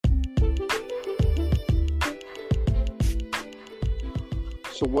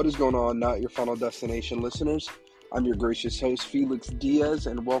So what is going on, Not Your Final Destination listeners? I'm your gracious host, Felix Diaz,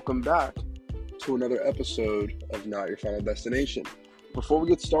 and welcome back to another episode of Not Your Final Destination. Before we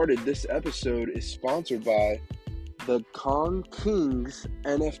get started, this episode is sponsored by the Kong Kings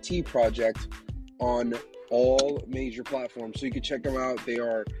NFT project on all major platforms. So you can check them out. They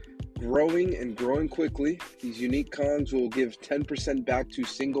are growing and growing quickly. These unique Kongs will give 10% back to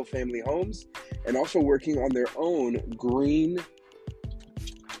single family homes and also working on their own green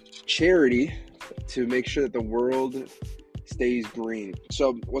charity to make sure that the world stays green.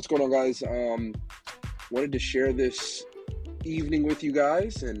 So what's going on, guys? Wanted to share this evening with you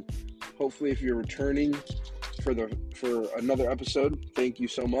guys, and hopefully if you're returning for another episode, thank you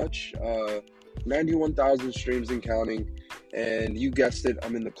so much. 91,000 streams and counting, and you guessed it,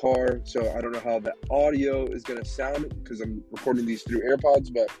 I'm in the car, so I don't know how the audio is going to sound because I'm recording these through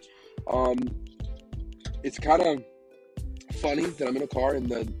AirPods, but it's kind of funny that I'm in a car, and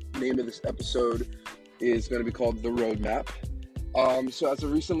the name of this episode is going to be called The Roadmap. So as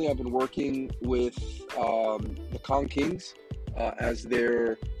of recently, I've been working with the Kong Kings as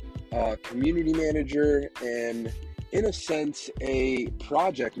their community manager and, in a sense, a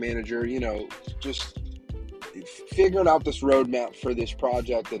project manager, just figuring out this roadmap for this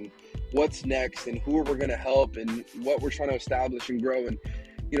project and what's next and who we're going to help and what we're trying to establish and grow. And,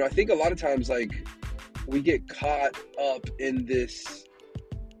 I think a lot of times, we get caught up in this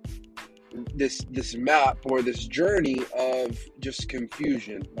map or this journey of just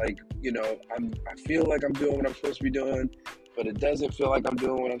confusion. I feel like I'm doing what I'm supposed to be doing, but it doesn't feel like I'm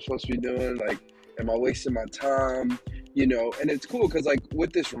doing what I'm supposed to be doing. Am I wasting my time? And it's cool because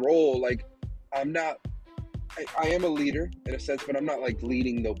with this role, I am a leader in a sense, but I'm not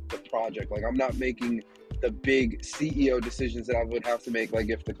leading the project. I'm not making the big CEO decisions that I would have to make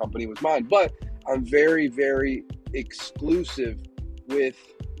if the company was mine. But I'm very, very exclusive with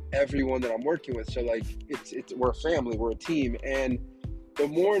everyone that I'm working with. So we're a family, we're a team. And the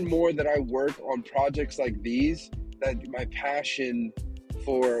more and more that I work on projects like these, that my passion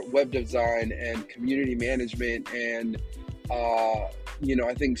for web design and community management and I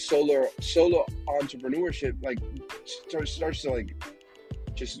think solo entrepreneurship starts to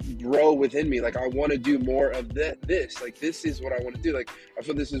just grow within me. I want to do more of this. This is what I want to do. I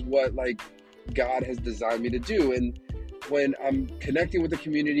feel this is what God has designed me to do. And when I'm connecting with the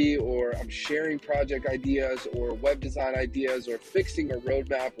community, or I'm sharing project ideas or web design ideas or fixing a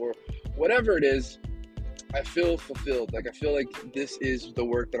roadmap or whatever it is, I feel fulfilled. I feel like this is the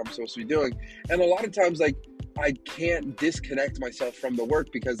work that I'm supposed to be doing. And a lot of times, I can't disconnect myself from the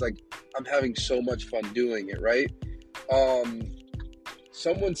work because I'm having so much fun doing it, right?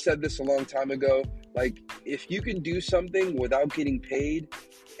 Someone said this a long time ago, if you can do something without getting paid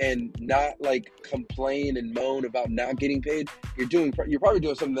and not complain and moan about not getting paid, you're probably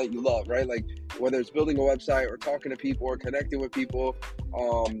doing something that you love, right? Whether it's building a website or talking to people or connecting with people,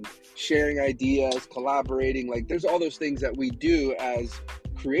 sharing ideas, collaborating, there's all those things that we do as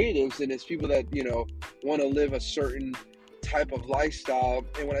creatives and as people that, want to live a certain type of lifestyle.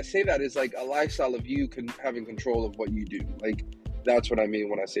 And when I say that, is a lifestyle of you having control of what you do. That's what I mean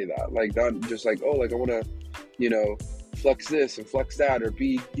when I say that. Not just I want to, flex this and flex that, or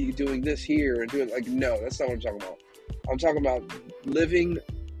be doing this here and doing no, that's not what I'm talking about. I'm talking about living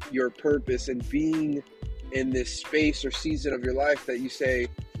your purpose and being in this space or season of your life that you say,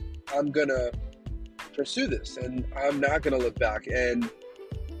 I'm gonna pursue this and I'm not gonna look back. And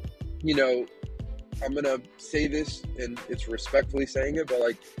I'm gonna say this, and it's respectfully saying it,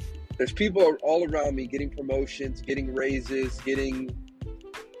 but there's people all around me getting promotions, getting raises, getting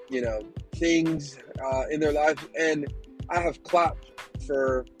things in their life, and I have clapped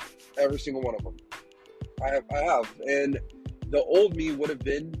for every single one of them. I have, and the old me would have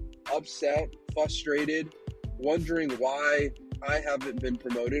been upset, frustrated, wondering why I haven't been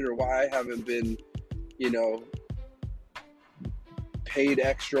promoted or why I haven't been, paid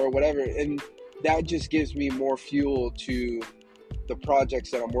extra or whatever. And that just gives me more fuel to the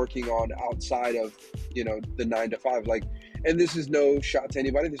projects that I'm working on outside of, the 9 to 5. And this is no shot to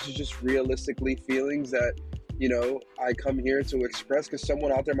anybody. This is just realistically feelings that, I come here to express, because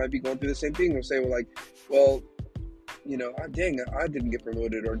someone out there might be going through the same thing. They'll say, dang, I didn't get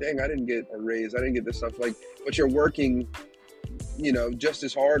promoted, or dang, I didn't get a raise. I didn't get this stuff. But you're working, just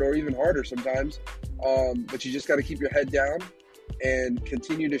as hard or even harder sometimes. But you just got to keep your head down and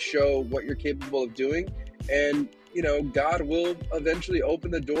continue to show what you're capable of doing. And, God will eventually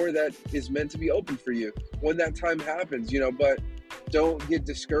open the door that is meant to be open for you when that time happens, but don't get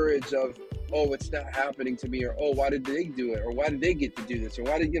discouraged of, oh, it's not happening to me, or, oh, why did they do it? Or why did they get to do this? Or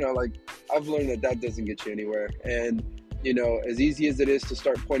why did, I've learned that doesn't get you anywhere. And as easy as it is to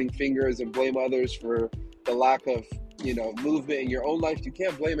start pointing fingers and blame others for the lack of, movement in your own life, you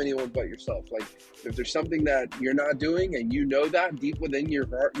can't blame anyone but yourself. Like, if there's something that you're not doing and you know that deep within your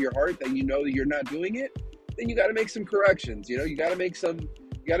heart that you're not doing it, then you got to make some corrections. You got to make some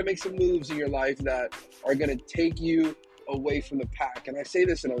moves in your life that are going to take you away from the pack. And I say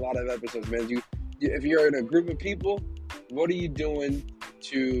this in a lot of episodes, man. If you're in a group of people, what are you doing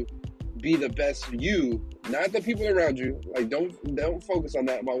to be the best you, not the people around you? Like, don't focus on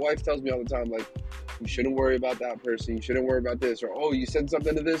that. My wife tells me all the time, like, you shouldn't worry about that person. You shouldn't worry about this. Or, oh, you said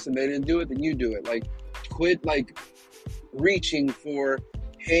something to this and they didn't do it, then you do it. Like, quit, like, reaching for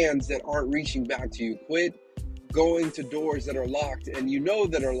hands that aren't reaching back to you. Quit going to doors that are locked and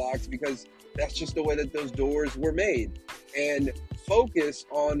that are locked because that's just the way that those doors were made. And focus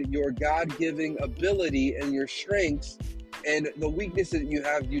on your God-given ability and your strengths, and the weaknesses that you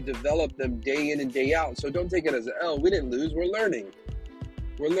have, you develop them day in and day out. So don't take it as an L. We didn't lose. We're learning.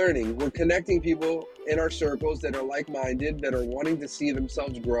 We're connecting people in our circles that are like-minded, that are wanting to see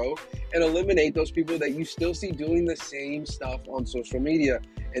themselves grow, and eliminate those people that you still see doing the same stuff on social media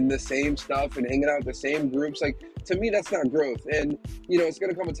and the same stuff and hanging out with the same groups. Like, to me, that's not growth. And, it's going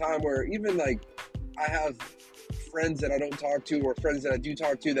to come a time where even, like, I have friends that I don't talk to, or friends that I do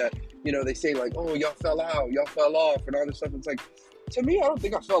talk to that, they say, like, oh, y'all fell out, y'all fell off, and all this stuff. It's like, to me, I don't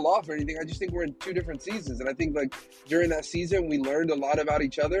think I fell off or anything. I just think we're in two different seasons. And I think, like, during that season, we learned a lot about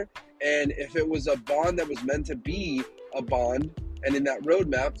each other. And if it was a bond that was meant to be a bond, and in that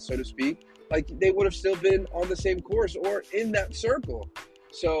roadmap, so to speak, like, they would have still been on the same course or in that circle.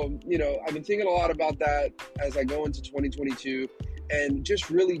 So, I've been thinking a lot about that as I go into 2022, and just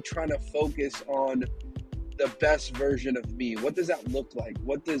really trying to focus on the best version of me. What does that look like?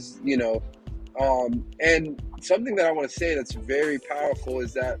 What does, and something that I want to say that's very powerful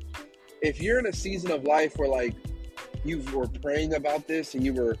is that if you're in a season of life where, like, you were praying about this and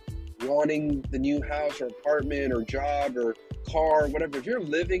you were wanting the new house or apartment or job or car, whatever, if you're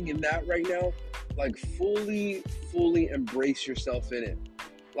living in that right now, like, fully embrace yourself in it.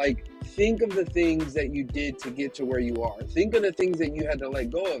 Like, think of the things that you did to get to where you are. Think of the things that you had to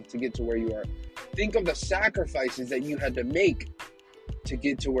let go of to get to where you are. Think of the sacrifices that you had to make to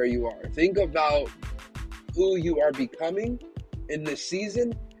get to where you are. Think about who you are becoming in this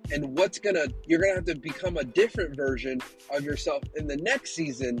season, and you're gonna have to become a different version of yourself in the next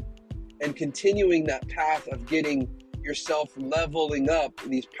season, and continuing that path of getting yourself leveling up,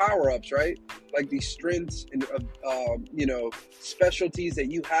 these power-ups, right? Like these strengths and specialties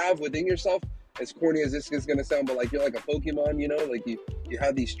that you have within yourself. As corny as this is gonna sound, but like, you're like a Pokemon, like you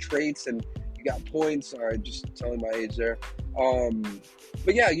have these traits and you got points. Sorry, just telling my age there.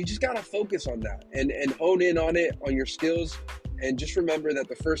 But yeah, you just gotta focus on that and hone in on it, on your skills, and just remember that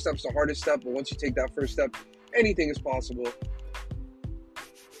the first step's the hardest step, but once you take that first step, anything is possible.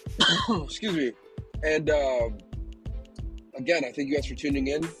 Excuse me. And again, I thank you guys for tuning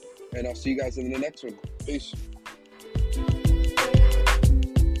in, and I'll see you guys in the next one. Peace.